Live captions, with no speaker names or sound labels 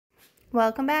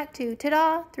Welcome back to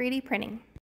Ta-da 3D printing.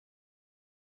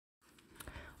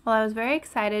 Well, I was very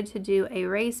excited to do a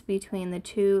race between the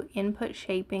two input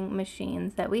shaping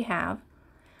machines that we have.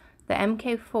 The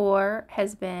MK4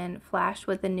 has been flashed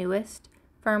with the newest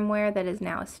firmware that is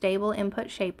now a stable input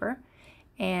shaper,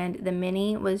 and the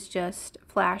Mini was just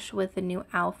flashed with the new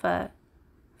alpha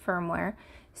firmware,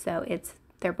 so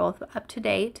they're both up to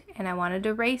date, and I wanted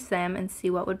to race them and see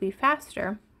what would be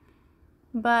faster.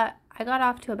 But I got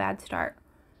off to a bad start.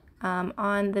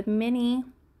 On the Mini,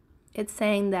 it's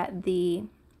saying that the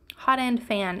hot end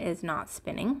fan is not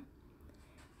spinning,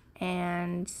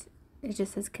 and it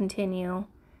just says continue.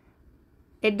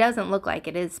 It doesn't look like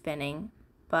it is spinning,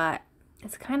 but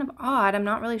it's kind of odd. I'm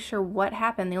not really sure what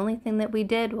happened. The only thing that we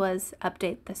did was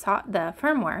update the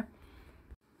firmware.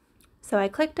 So I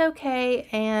clicked OK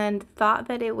and thought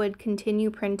that it would continue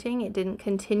printing. It didn't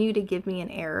continue to give me an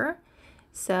error.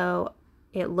 So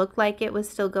it looked like it was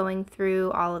still going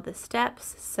through all of the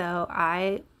steps. So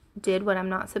I did what I'm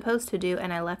not supposed to do,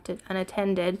 and I left it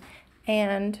unattended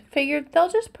and figured they'll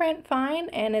just print fine,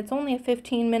 and it's only a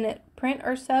 15-minute print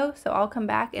or so, so I'll come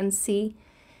back and see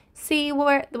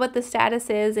what the status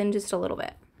is in just a little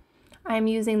bit. I'm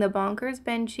using the Bonkers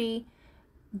Benchy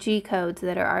G-codes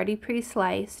that are already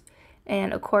pre-sliced,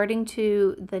 and according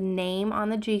to the name on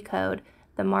the G-code,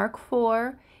 the Mark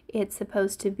IV, it's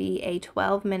supposed to be a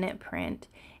 12-minute print,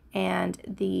 and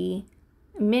the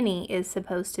Mini is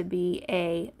supposed to be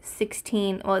a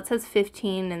 16, well, it says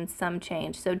 15 and some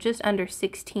change, so just under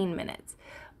 16 minutes.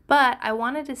 But I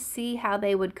wanted to see how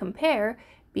they would compare,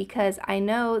 because I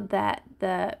know that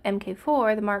the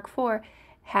MK4, the Mark IV,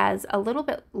 has a little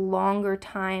bit longer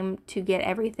time to get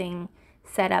everything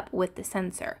set up with the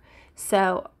sensor.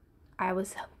 So I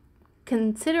was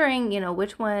considering,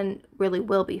 which one really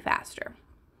will be faster.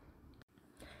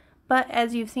 But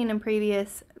as you've seen in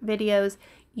previous videos,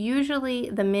 usually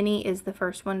the Mini is the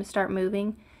first one to start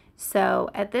moving. So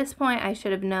at this point, I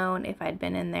should have known, if I'd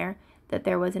been in there, that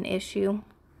there was an issue.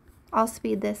 I'll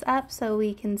speed this up so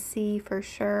we can see for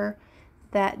sure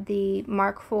that the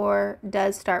Mark IV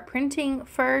does start printing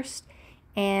first,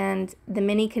 and the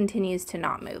Mini continues to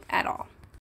not move at all.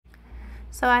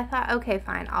 So I thought, okay,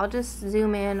 fine, I'll just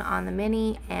zoom in on the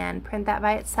Mini and print that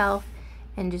by itself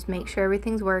and just make sure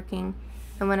everything's working.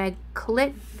 And when I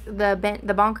click the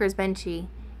Bonkers Benchy,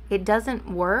 it doesn't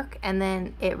work, and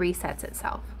then it resets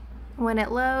itself. When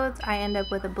it loads, I end up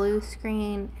with a blue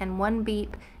screen, and one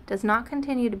beep does not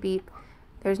continue to beep.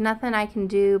 There's nothing I can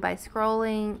do by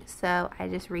scrolling, so I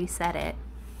just reset it.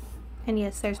 And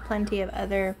yes, there's plenty of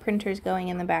other printers going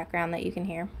in the background that you can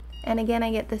hear. And again, I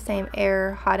get the same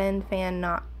error, hot end fan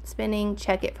not spinning,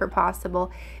 check it for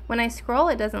possible. When I scroll,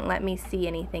 it doesn't let me see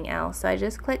anything else, so I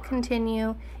just click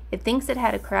continue. It thinks it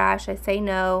had a crash, I say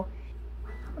no,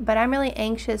 but I'm really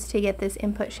anxious to get this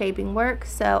input shaping work,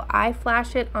 so I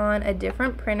flash it on a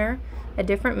different printer, a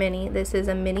different Mini. This is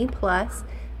a Mini Plus.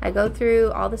 I go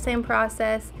through all the same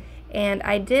process, and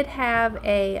I did have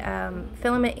a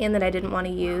filament in that I didn't want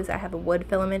to use. I have a wood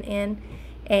filament in,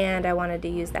 and I wanted to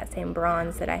use that same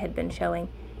bronze that I had been showing.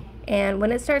 And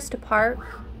when it starts to part,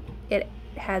 it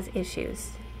has issues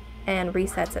and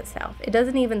resets itself. It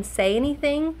doesn't even say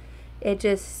anything. It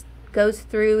just goes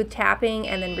through tapping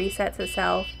and then resets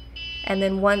itself. And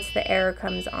then once the error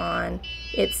comes on,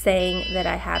 it's saying that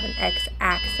I have an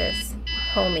X-axis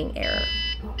homing error.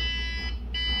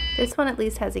 This one at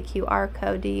least has a QR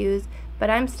code to use,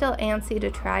 but I'm still antsy to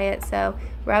try it, so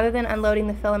rather than unloading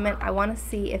the filament, I want to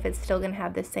see if it's still going to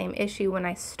have the same issue when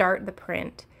I start the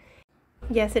print.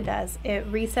 Yes, it does.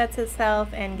 It resets itself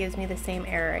and gives me the same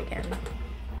error again.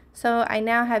 So I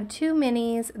now have two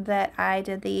Minis that I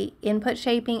did the input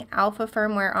shaping alpha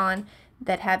firmware on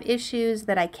that have issues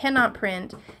that I cannot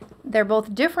print. They're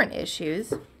both different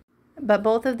issues, but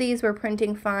both of these were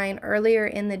printing fine earlier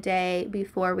in the day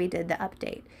before we did the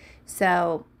update.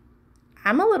 So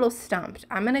I'm a little stumped.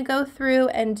 I'm going to go through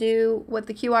and do what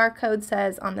the QR code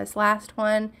says on this last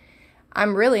one.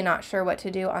 I'm really not sure what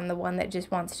to do on the one that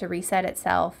just wants to reset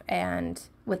itself and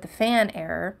with the fan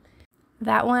error.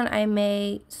 That one I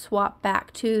may swap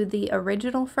back to the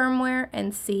original firmware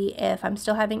and see if I'm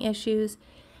still having issues.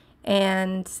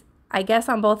 And I guess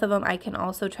on both of them I can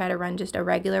also try to run just a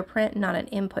regular print, not an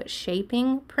input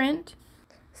shaping print.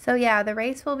 So yeah, the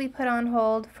race will be put on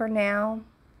hold for now.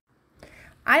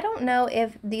 I don't know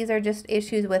if these are just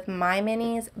issues with my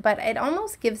Minis, but it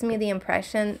almost gives me the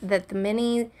impression that the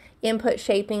Mini input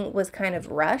shaping was kind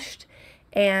of rushed.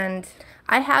 And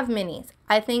I have Minis.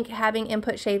 I think having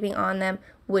input shaping on them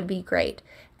would be great.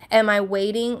 Am I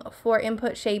waiting for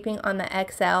input shaping on the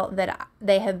XL that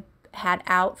they have had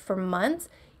out for months?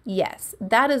 Yes,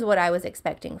 that is what I was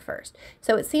expecting first.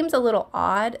 So it seems a little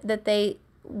odd that they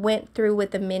went through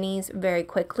with the minis very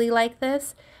quickly like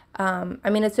this. I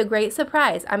mean, it's a great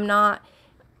surprise. I'm not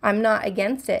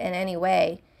against it in any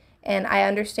way. And I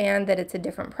understand that it's a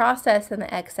different process than the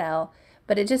XL,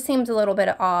 but it just seems a little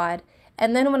bit odd.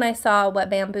 And then when I saw what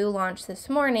Bambu launched this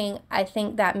morning, I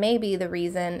think that may be the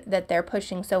reason that they're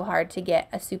pushing so hard to get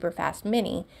a super fast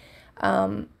mini.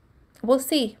 We'll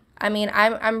see. I mean,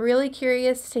 I'm really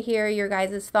curious to hear your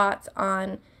guys' thoughts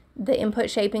on the input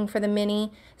shaping for the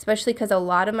mini, especially because a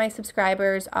lot of my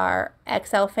subscribers are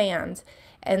XL fans.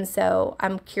 And so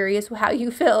I'm curious how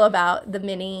you feel about the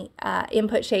mini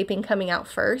input shaping coming out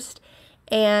first,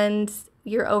 and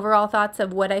your overall thoughts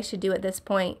of what I should do at this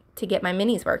point to get my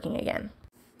minis working again.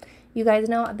 You guys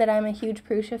know that I'm a huge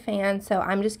Prusa fan, so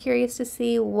I'm just curious to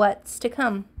see what's to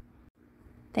come.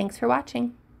 Thanks for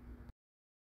watching.